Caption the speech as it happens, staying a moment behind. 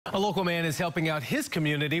A local man is helping out his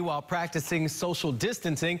community while practicing social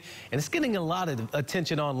distancing, and it's getting a lot of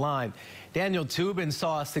attention online. Daniel Tubin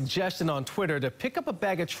saw a suggestion on Twitter to pick up a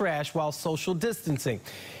bag of trash while social distancing.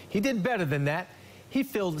 He did better than that. He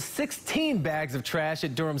filled 16 bags of trash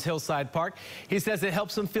at Durham's Hillside Park. He says it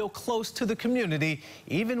helps him feel close to the community,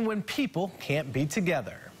 even when people can't be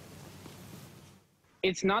together.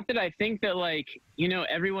 It's not that I think that, like,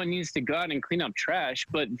 everyone needs to go out and clean up trash,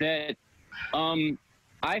 but that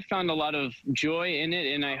I found a lot of joy in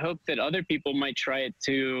it, and I hope that other people might try it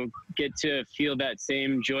to get to feel that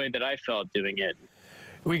same joy that I felt doing it.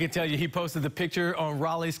 We can tell you he posted the picture on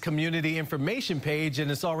Raleigh's community information page,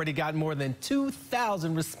 and it's already got more than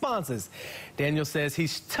 2,000 responses. Daniel says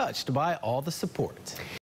he's touched by all the support.